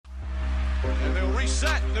And they'll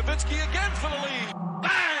reset. Nowitzki again for the lead.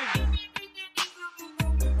 Bang!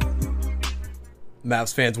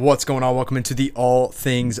 Mavs fans, what's going on? Welcome into the All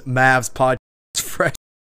Things Mavs podcast. Fresh,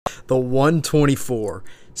 the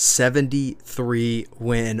 124-73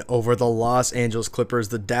 win over the Los Angeles Clippers.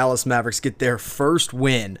 The Dallas Mavericks get their first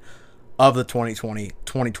win of the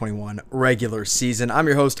 2020-2021 regular season. I'm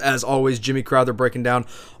your host, as always, Jimmy Crowther, breaking down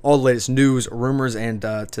all the latest news, rumors, and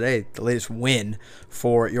today, the latest win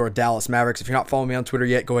for your Dallas Mavericks. If you're not following me on Twitter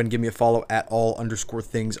yet, go ahead and give me a follow at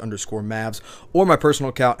all_things_Mavs or my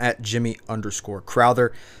personal account at Jimmy_Crowther.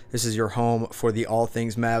 This is your home for the All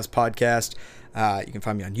Things Mavs podcast. You can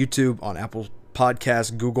find me on YouTube, on Apple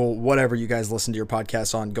Podcast, Google, whatever you guys listen to your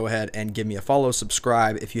podcasts on. Go ahead and give me a follow,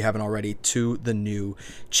 subscribe if you haven't already to the new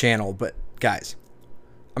channel. But guys,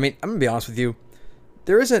 I'm gonna be honest with you,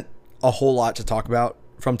 there isn't a whole lot to talk about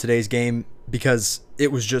from today's game because it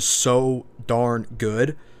was just so darn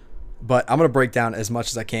good. But I'm gonna break down as much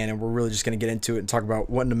as I can, and we're really just gonna get into it and talk about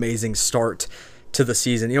what an amazing start to the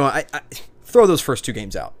season. You know, I throw those first two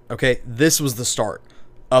games out, okay? This was the start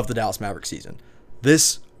of the Dallas Mavericks season.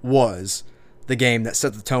 This was the game that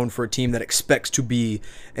set the tone for a team that expects to be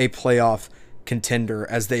a playoff contender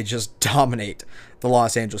as they just dominate the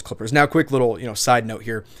Los Angeles Clippers. Now, quick little side note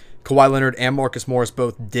here. Kawhi Leonard and Marcus Morris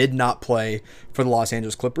both did not play for the Los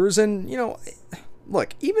Angeles Clippers. And,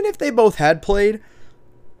 look, even if they both had played,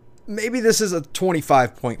 maybe this is a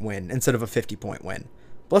 25-point win instead of a 50-point win.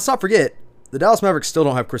 But let's not forget, the Dallas Mavericks still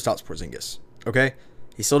don't have Kristaps Porzingis, okay?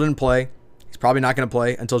 He still didn't play. He's probably not going to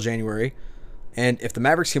play until January. And if the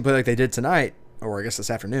Mavericks can play like they did tonight, or I guess this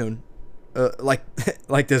afternoon, like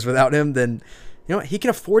this without him, then he can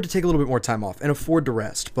afford to take a little bit more time off and afford to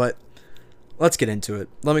rest. But let's get into it.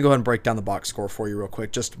 Let me go ahead and break down the box score for you real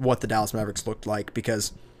quick, just what the Dallas Mavericks looked like,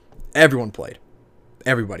 because everyone played.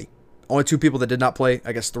 Everybody. Only two people that did not play,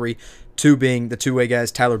 I guess three. Two being the two-way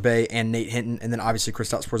guys, Tyler Bey and Nate Hinton, and then obviously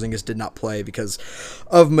Kristaps Porzingis did not play because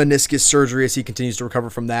of meniscus surgery as he continues to recover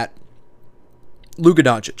from that. Luka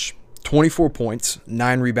Doncic, 24 points,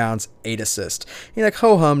 9 rebounds, 8 assists. You're like,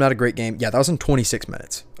 ho-hum, not a great game. Yeah, that was in 26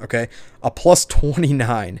 minutes, okay? A plus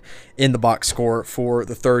 29 in the box score for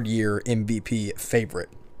the third-year MVP favorite.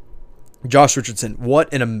 Josh Richardson,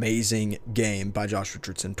 what an amazing game by Josh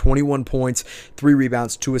Richardson. 21 points, 3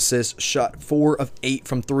 rebounds, 2 assists, shot 4 of 8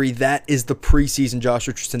 from 3. That is the preseason Josh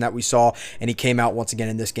Richardson that we saw, and he came out once again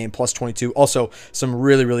in this game, plus 22. Also, some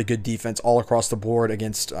really, really good defense all across the board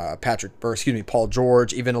against Paul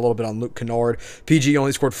George, even a little bit on Luke Kennard. PG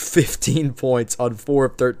only scored 15 points on 4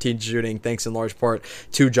 of 13 shooting, thanks in large part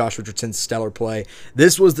to Josh Richardson's stellar play.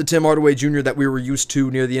 This was the Tim Hardaway Jr. that we were used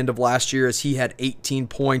to near the end of last year, as he had 18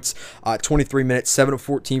 points, 23 minutes, 7 of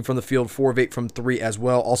 14 from the field, 4 of 8 from 3 as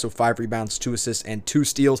well. Also 5 rebounds, 2 assists, and 2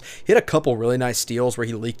 steals. He had a couple really nice steals where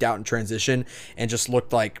he leaked out in transition and just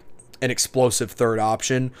looked like an explosive third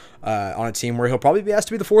option on a team where he'll probably be asked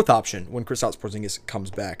to be the fourth option when Kristaps Porzingis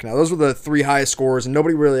comes back. Now, those were the 3 highest scores, and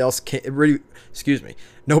nobody really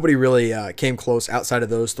came close outside of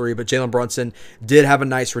those 3, but Jalen Brunson did have a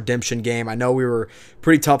nice redemption game. I know we were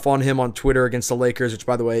pretty tough on him on Twitter against the Lakers, which,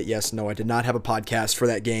 by the way, I did not have a podcast for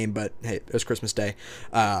that game, but hey, it was Christmas Day.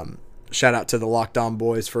 Shout out to the Locked On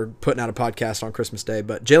boys for putting out a podcast on Christmas Day.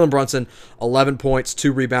 But Jalen Brunson, 11 points,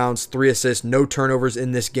 2 rebounds, 3 assists, no turnovers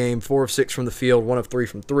in this game, 4 of 6 from the field, 1 of 3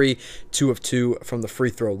 from 3, 2 of 2 from the free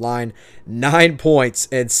throw line, 9 points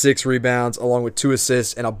and 6 rebounds, along with 2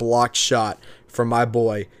 assists and a blocked shot from my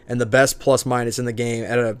boy, and the best plus-minus in the game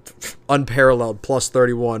at an unparalleled plus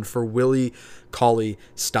 31 for Willie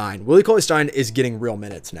Cauley-Stein. Willie Cauley-Stein is getting real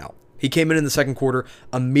minutes now. He came in the second quarter,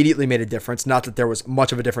 immediately made a difference. Not that there was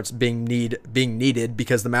much of a difference being needed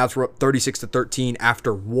because the Mavs were up 36-13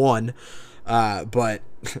 after 1, but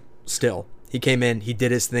still. He came in, he did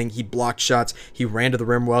his thing, he blocked shots, he ran to the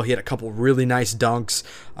rim well, he had a couple really nice dunks.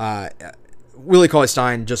 Willie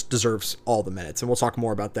Cauley-Stein just deserves all the minutes, and we'll talk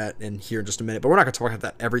more about that in here in just a minute, but we're not going to talk about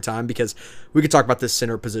that every time because we could talk about this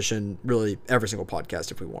center position really every single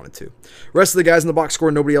podcast if we wanted to. Rest of the guys in the box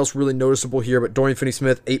score, nobody else really noticeable here, but Dorian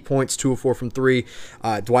Finney-Smith, 8 points, 2 of 4 from 3.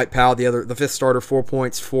 Dwight Powell, the fifth starter, 4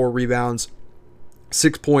 points, 4 rebounds.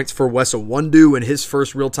 6 points for Wes Iwundu in his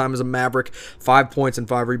first real time as a Maverick. 5 points and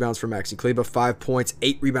 5 rebounds for Maxi Kleber. 5 points,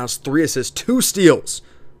 8 rebounds, 3 assists, 2 steals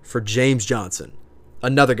for James Johnson.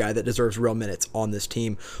 Another guy that deserves real minutes on this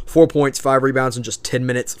team. 4 points, 5 rebounds in just 10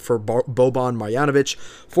 minutes for Boban Marjanovic.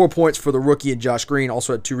 4 points for the rookie and Josh Green.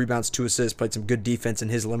 Also had 2 rebounds, 2 assists. Played some good defense in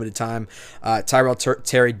his limited time. Tyrell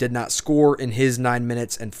Terry did not score in his 9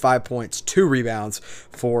 minutes. And 5 points, 2 rebounds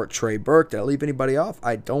for Trey Burke. Did I leave anybody off?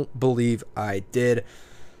 I don't believe I did.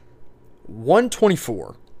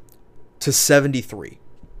 124-73.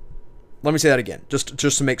 Let me say that again, just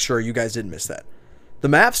to make sure you guys didn't miss that. The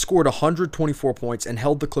Mavs scored 124 points and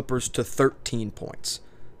held the Clippers to 13 points.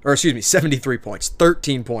 Or excuse me, 73 points,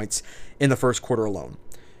 13 points in the first quarter alone.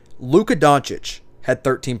 Luka Doncic had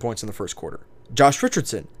 13 points in the first quarter. Josh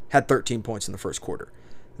Richardson had 13 points in the first quarter.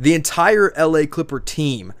 The entire LA Clipper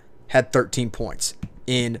team had 13 points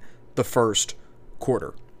in the first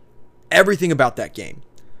quarter. Everything about that game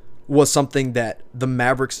was something that the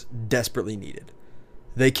Mavericks desperately needed.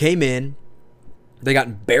 They came in, they got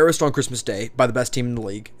embarrassed on Christmas Day by the best team in the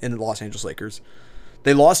league, in the Los Angeles Lakers.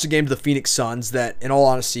 They lost a game to the Phoenix Suns that, in all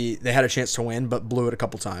honesty, they had a chance to win, but blew it a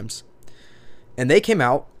couple times. And they came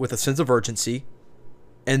out with a sense of urgency,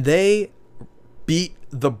 and they beat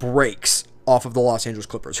the brakes off of the Los Angeles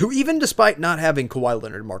Clippers, who, even despite not having Kawhi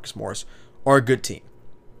Leonard and Marcus Morris, are a good team.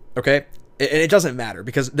 Okay? And it doesn't matter,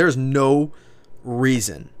 because there's no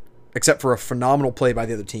reason, except for a phenomenal play by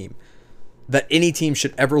the other team, that any team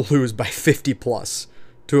should ever lose by 50 plus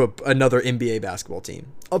to another NBA basketball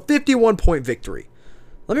team. A 51-point victory.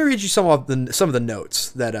 Let me read you some of the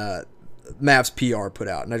notes that Mavs PR put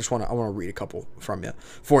out, and I want to read a couple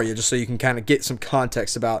for you, just so you can kind of get some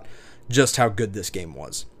context about just how good this game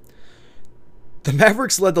was. The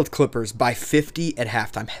Mavericks led the Clippers by 50 at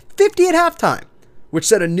halftime. 50 at halftime, which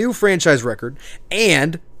set a new franchise record,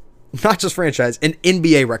 and not just franchise, an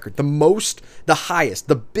NBA record. The highest,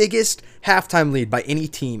 the biggest halftime lead by any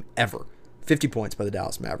team ever. 50 points by the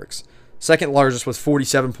Dallas Mavericks. Second largest was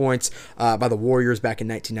 47 points by the Warriors back in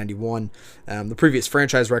 1991. The previous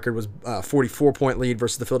franchise record was a 44-point lead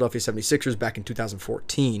versus the Philadelphia 76ers back in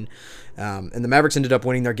 2014. And the Mavericks ended up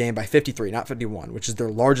winning their game by 53, not 51, which is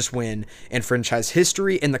their largest win in franchise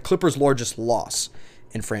history and the Clippers' largest loss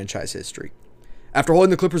in franchise history. After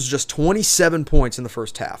holding the Clippers to just 27 points in the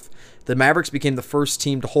first half, the Mavericks became the first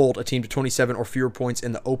team to hold a team to 27 or fewer points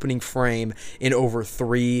in the opening frame in over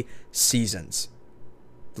 3 seasons.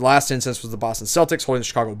 The last instance was the Boston Celtics holding the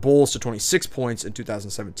Chicago Bulls to 26 points in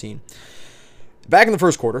 2017. Back in the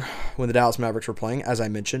first quarter, when the Dallas Mavericks were playing, as I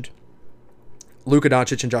mentioned, Luka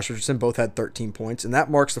Doncic and Josh Richardson both had 13 points, and that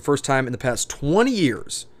marks the first time in the past 20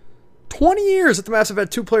 years that the Mavs have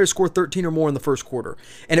had 2 players score 13 or more in the first quarter.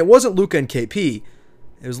 And it wasn't Luka and KP,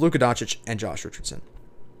 it was Luka Doncic and Josh Richardson.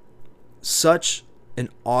 Such an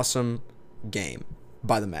awesome game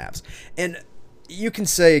by the Mavs. And you can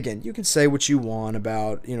say what you want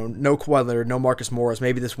about, no Kawhi Leonard, no Marcus Morris.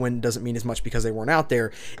 Maybe this win doesn't mean as much because they weren't out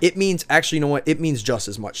there. It means, actually, you know what? It means just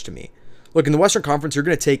as much to me. Look, in the Western Conference, you're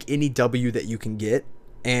going to take any W that you can get.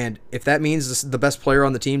 And if that means the best player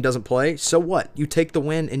on the team doesn't play, so what? You take the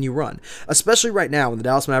win and you run. Especially right now when the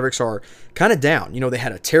Dallas Mavericks are kind of down. They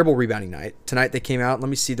had a terrible rebounding night. Tonight they came out. Let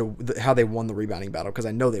me see how they won the rebounding battle, because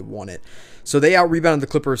I know they won it. So they out-rebounded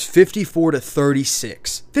the Clippers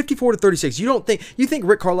 54-36. 54-36. You think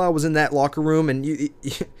Rick Carlisle was in that locker room and he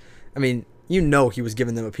was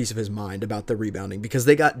giving them a piece of his mind about the rebounding, because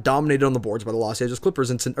they got dominated on the boards by the Los Angeles Clippers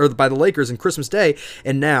or by the Lakers in Christmas Day,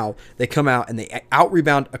 and now they come out and they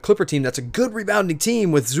out-rebound a Clipper team that's a good rebounding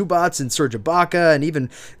team with Zubats and Serge Ibaka, and even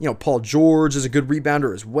Paul George is a good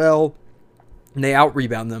rebounder as well, and they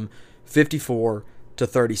out-rebound them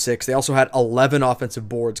 54-36. They also had 11 offensive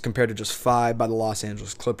boards compared to just 5 by the Los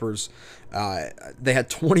Angeles Clippers. They had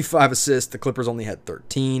 25 assists. The Clippers only had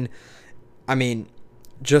 13.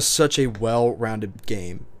 Just such a well-rounded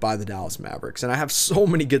game by the Dallas Mavericks. And I have so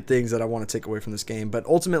many good things that I want to take away from this game. But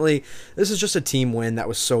ultimately, this is just a team win that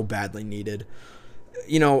was so badly needed.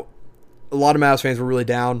 A lot of Mavs fans were really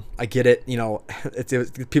down. I get it.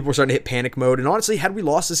 People were starting to hit panic mode. And honestly, had we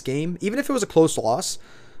lost this game, even if it was a close loss,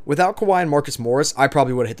 without Kawhi and Marcus Morris, I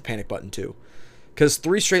probably would have hit the panic button too. Because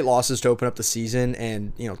 3 straight losses to open up the season,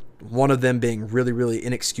 and one of them being really, really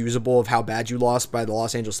inexcusable of how bad you lost by the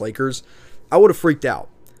Los Angeles Lakers, I would have freaked out.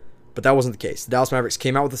 But that wasn't the case. The Dallas Mavericks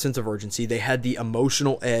came out with a sense of urgency. They had the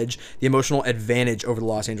emotional edge, the emotional advantage over the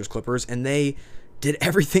Los Angeles Clippers, and they did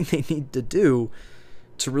everything they needed to do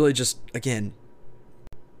to really just, again,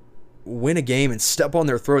 win a game and step on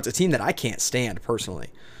their throats, a team that I can't stand personally.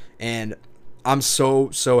 And I'm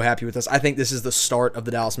so happy with this. I think this is the start of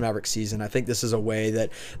the Dallas Mavericks season. I think this is a way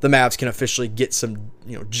that the Mavs can officially get some,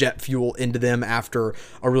 jet fuel into them after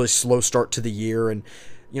a really slow start to the year. And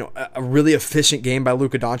a really efficient game by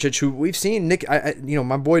Luka Doncic, who we've seen.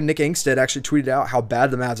 My boy Nick Angstead actually tweeted out how bad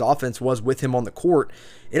the Mavs offense was with him on the court.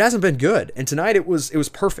 It hasn't been good, and tonight it was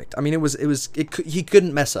perfect. He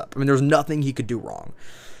couldn't mess up. There was nothing he could do wrong.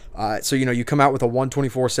 So, you come out with a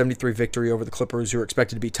 124-73 victory over the Clippers, who are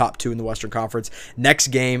expected to be top 2 in the Western Conference. Next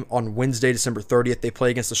game on Wednesday, December 30th, they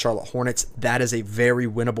play against the Charlotte Hornets. That is a very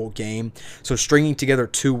winnable game. So stringing together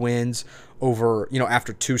 2 wins over,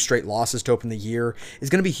 after 2 straight losses to open the year is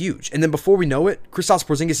going to be huge. And then before we know it, Kristaps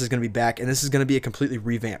Porzingis is going to be back, and this is going to be a completely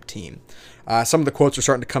revamped team. Some of the quotes are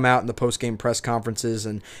starting to come out in the post-game press conferences,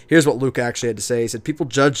 and here's what Luka actually had to say. He said, "People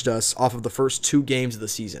judged us off of the first 2 games of the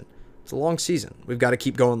season. It's a long season. We've got to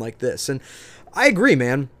keep going like this." And I agree,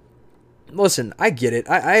 man. Listen, I get it.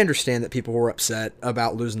 I understand that people were upset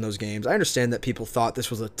about losing those games. I understand that people thought this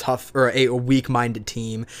was a tough or a weak-minded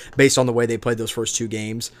team based on the way they played those first 2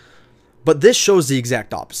 games. But this shows the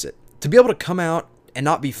exact opposite. To be able to come out and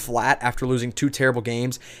not be flat after losing 2 terrible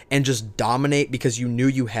games and just dominate because you knew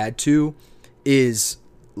you had to is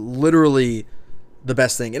literally the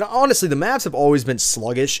best thing. And honestly, the Mavs have always been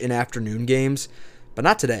sluggish in afternoon games, but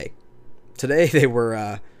not today. Today they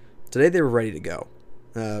were ready to go.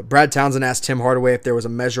 Brad Townsend asked Tim Hardaway if there was a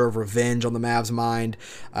measure of revenge on the Mavs' mind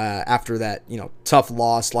after that tough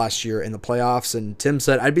loss last year in the playoffs, and Tim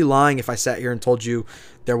said, "I'd be lying if I sat here and told you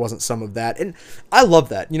there wasn't some of that." And I love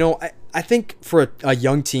that. I think for a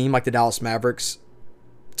young team like the Dallas Mavericks,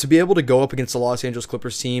 to be able to go up against the Los Angeles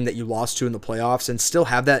Clippers team that you lost to in the playoffs and still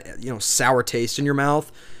have that sour taste in your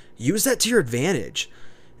mouth, use that to your advantage.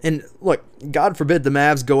 And look, God forbid the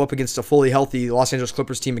Mavs go up against a fully healthy Los Angeles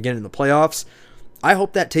Clippers team again in the playoffs. I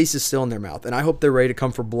hope that taste is still in their mouth, and I hope they're ready to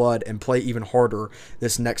come for blood and play even harder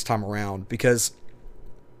this next time around, because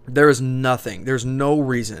there's no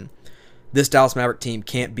reason this Dallas Maverick team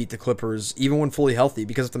can't beat the Clippers even when fully healthy,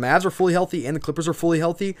 because if the Mavs are fully healthy and the Clippers are fully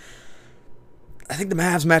healthy, I think the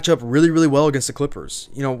Mavs match up really, really well against the Clippers.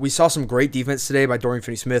 We saw some great defense today by Dorian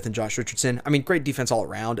Finney-Smith and Josh Richardson. I mean, great defense all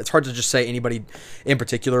around. It's hard to just say anybody in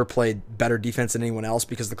particular played better defense than anyone else,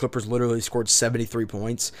 because the Clippers literally scored 73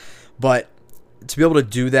 points. But to be able to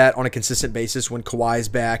do that on a consistent basis when Kawhi is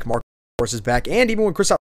back, Mark Morris is back, and even when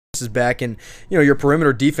Kristaps is back, and your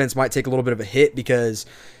perimeter defense might take a little bit of a hit because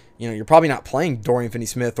you're probably not playing Dorian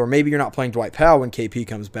Finney-Smith, or maybe you're not playing Dwight Powell when KP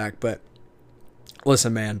comes back. But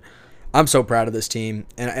listen, man, I'm so proud of this team,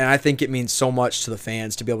 and I think it means so much to the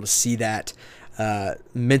fans to be able to see that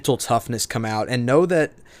mental toughness come out and know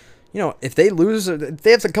that if they lose, if they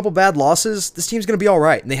have a couple bad losses, this team's going to be all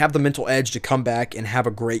right, and they have the mental edge to come back and have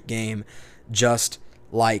a great game just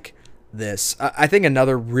like this. I think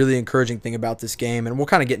another really encouraging thing about this game, and we'll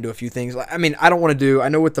kind of get into a few things. I mean, I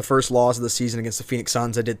know with the first loss of the season against the Phoenix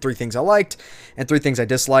Suns, I did 3 things I liked and 3 things I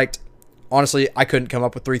disliked. Honestly, I couldn't come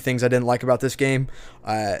up with 3 things I didn't like about this game.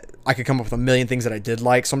 I could come up with a million things that I did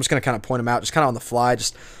like, so I'm just going to kind of point them out, just kind of on the fly,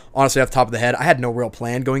 just honestly off the top of the head. I had no real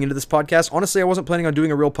plan going into this podcast. Honestly, I wasn't planning on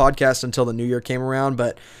doing a real podcast until the new year came around,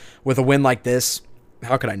 but with a win like this,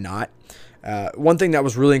 how could I not? One thing that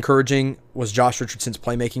was really encouraging was Josh Richardson's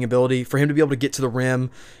playmaking ability. For him to be able to get to the rim,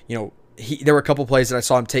 there were a couple plays that I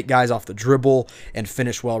saw him take guys off the dribble and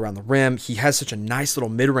finish well around the rim. He has such a nice little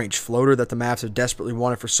mid-range floater that the Mavs have desperately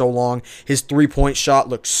wanted for so long. His 3-point shot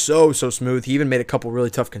looked so smooth. He even made a couple really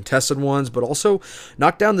tough contested ones, but also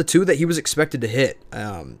knocked down the 2 that he was expected to hit.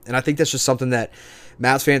 And I think that's just something that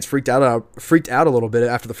Mavs fans freaked out a little bit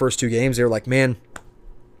after the first 2 games. They were like, man,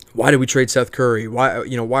 why did we trade Seth Curry?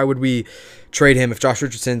 Why would we trade him if Josh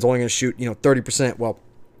Richardson's only going to shoot 30%? Well,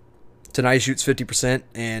 tonight he shoots 50%,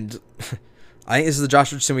 and I think this is the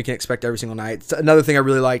Josh Richardson we can expect every single night. It's another thing I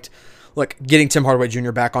really liked. Look, getting Tim Hardaway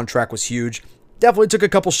Jr. back on track was huge. Definitely took a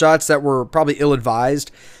couple shots that were probably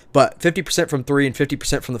ill-advised, but 50% from 3 and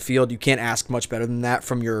 50% from the field, you can't ask much better than that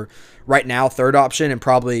from your right now 3rd option, and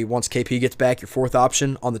probably once KP gets back, your 4th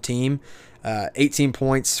option on the team. 18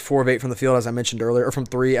 points, 4 of 8 from the field, as I mentioned earlier, or from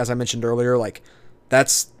 3, as I mentioned earlier. Like,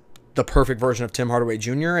 that's the perfect version of Tim Hardaway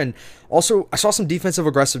Jr. And also, I saw some defensive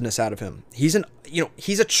aggressiveness out of him. He's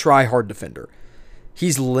a try-hard defender.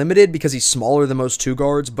 He's limited because he's smaller than most 2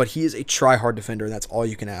 guards, but he is a try-hard defender, and that's all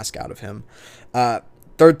you can ask out of him.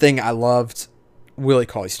 3rd thing I loved, Willie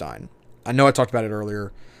Cauley-Stein. I know I talked about it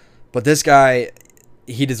earlier, but this guy,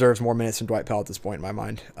 he deserves more minutes than Dwight Powell at this point in my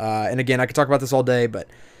mind. And again, I could talk about this all day, but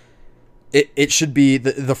it should be,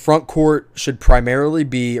 the front court should primarily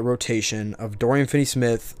be a rotation of Dorian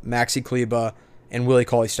Finney-Smith, Maxi Kleber, and Willie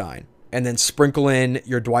Cauley-Stein, and then sprinkle in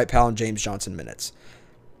your Dwight Powell and James Johnson minutes.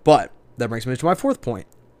 But that brings me to my 4th point.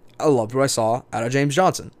 I loved what I saw out of James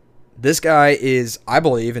Johnson. This guy is, I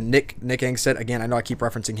believe, and Nick Angstead, again, I know I keep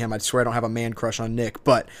referencing him. I swear I don't have a man crush on Nick,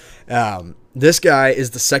 but this guy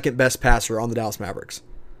is the 2nd best passer on the Dallas Mavericks.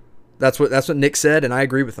 That's what Nick said, and I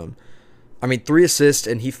agree with him. I mean, 3 assists,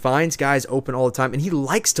 and he finds guys open all the time, and he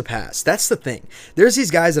likes to pass. That's the thing. There's these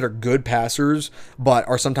guys that are good passers, but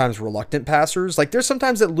are sometimes reluctant passers. Like, there's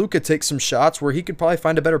sometimes that Luka takes some shots where he could probably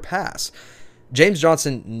find a better pass. James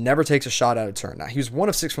Johnson never takes a shot out of turn. Now, he was 1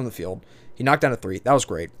 of 6 from the field. He knocked down a 3. That was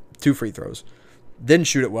great. 2 free throws. Didn't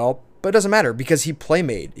shoot it well, but it doesn't matter because he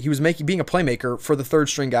playmade. He was being a playmaker for the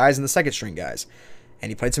third-string guys and the second-string guys, and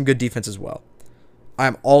he played some good defense as well.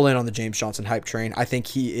 I'm all in on the James Johnson hype train. I think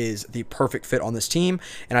he is the perfect fit on this team,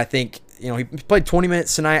 and I think, he played 20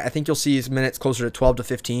 minutes tonight. I think you'll see his minutes closer to 12 to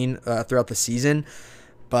 15 throughout the season.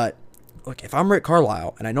 But look, if I'm Rick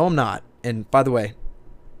Carlisle, and I know I'm not, and by the way,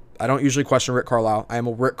 I don't usually question Rick Carlisle. I am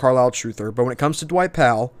a Rick Carlisle truther, but when it comes to Dwight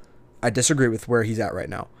Powell, I disagree with where he's at right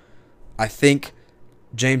now. I think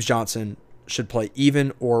James Johnson should play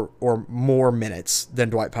even or more minutes than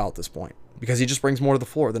Dwight Powell at this point, because he just brings more to the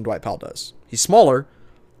floor than Dwight Powell does. He's smaller,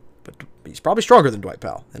 but he's probably stronger than Dwight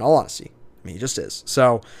Powell, in all honesty. I mean, he just is.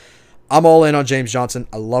 So I'm all in on James Johnson.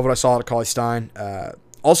 I love what I saw at Cauley-Stein.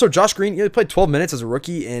 Also, Josh Green, he played 12 minutes as a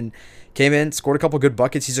rookie and came in, scored a couple good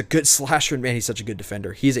buckets. He's a good slasher, and man, he's such a good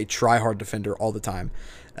defender. He's a try-hard defender all the time,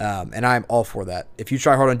 and I'm all for that. If you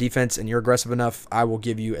try hard on defense and you're aggressive enough, I will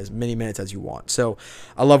give you as many minutes as you want. So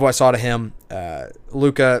I love what I saw to him.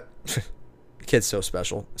 Luka, the kid's so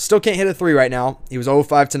special. Still can't hit a 3 right now. He was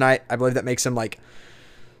 0-5 tonight. I believe that makes him like,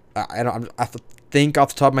 I think off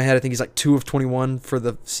the top of my head, I think he's like 2 of 21 for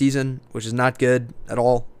the season, which is not good at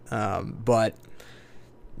all. But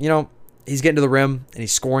he's getting to the rim, and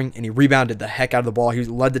he's scoring, and he rebounded the heck out of the ball. He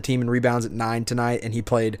led the team in rebounds at 9 tonight, and he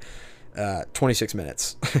played 26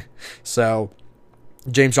 minutes. So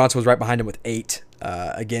James Johnson was right behind him with 8.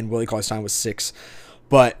 Again, Willie Cauley-Stein was 6.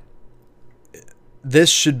 But this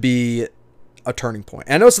should be a turning point.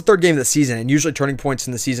 And I know it's the 3rd game of the season, and usually turning points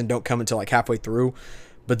in the season don't come until like halfway through.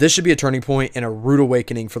 But this should be a turning point and a rude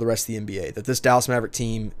awakening for the rest of the NBA, that this Dallas Maverick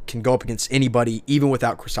team can go up against anybody, even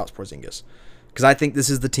without Kristaps Porzingis. Because I think this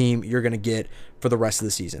is the team you're going to get for the rest of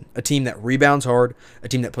the season. A team that rebounds hard, a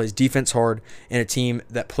team that plays defense hard, and a team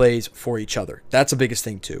that plays for each other. That's the biggest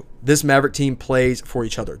thing, too. This Maverick team plays for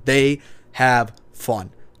each other. They have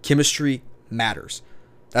fun. Chemistry matters.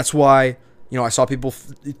 That's why, I saw people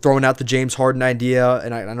throwing out the James Harden idea,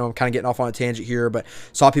 and I know I'm kind of getting off on a tangent here, but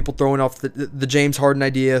saw people throwing off the James Harden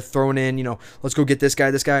idea, throwing in, let's go get this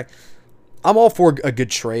guy. I'm all for a good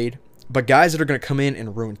trade, but guys that are going to come in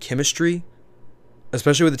and ruin chemistry,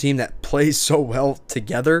 especially with a team that plays so well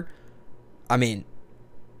together, I mean,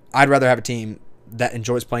 I'd rather have a team that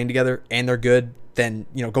enjoys playing together and they're good than,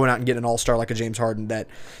 going out and getting an all-star like a James Harden that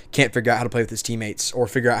can't figure out how to play with his teammates or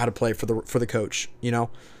figure out how to play for the coach,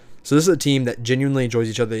 So this is a team that genuinely enjoys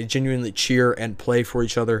each other. They genuinely cheer and play for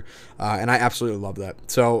each other, and I absolutely love that.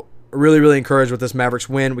 So really, really encouraged with this Mavericks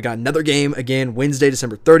win. We got another game again Wednesday,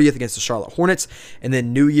 December 30th against the Charlotte Hornets, and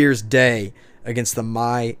then New Year's Day against the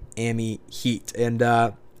Miami Heat. And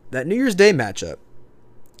that New Year's Day matchup,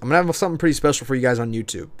 I'm going to have something pretty special for you guys on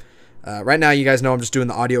YouTube. Right now, you guys know I'm just doing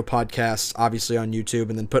the audio podcasts, obviously, on YouTube,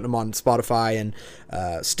 and then putting them on Spotify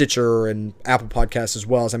and Stitcher and Apple Podcasts as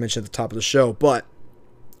well, as I mentioned at the top of the show. But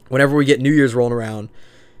whenever we get New Year's rolling around,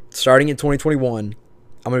 starting in 2021,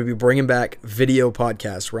 I'm going to be bringing back video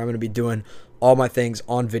podcasts where I'm going to be doing all my things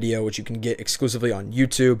on video, which you can get exclusively on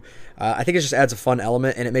YouTube. I think it just adds a fun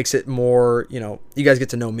element, and it makes it more, you guys get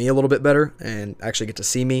to know me a little bit better and actually get to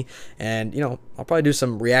see me. And, I'll probably do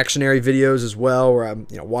some reactionary videos as well where I'm,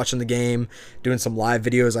 watching the game, doing some live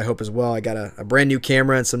videos, I hope, as well. I got a brand new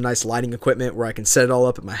camera and some nice lighting equipment where I can set it all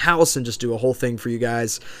up at my house and just do a whole thing for you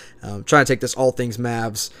guys. Trying to take this All Things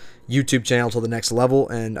Mavs YouTube channel to the next level,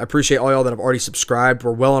 and I appreciate all y'all that have already subscribed.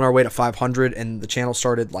 We're well on our way to 500, and the channel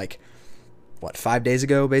started 5 days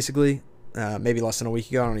ago, basically, maybe less than a week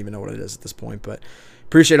ago. I don't even know what it is at this point, but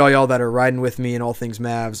appreciate all y'all that are riding with me in All Things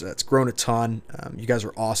Mavs. It's grown a ton. You guys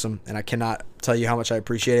are awesome, and I cannot tell you how much I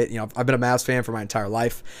appreciate it. I've been a Mavs fan for my entire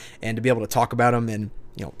life, and to be able to talk about them and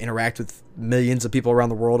interact with millions of people around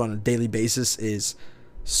the world on a daily basis is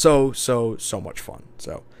so much fun.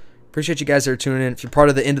 So appreciate you guys that are tuning in. If you're part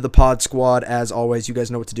of the End of the Pod squad, as always, you guys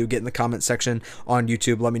know what to do. Get in the comment section on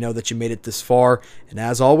YouTube. Let me know that you made it this far, and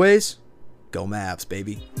as always, go Mavs,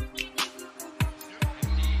 baby.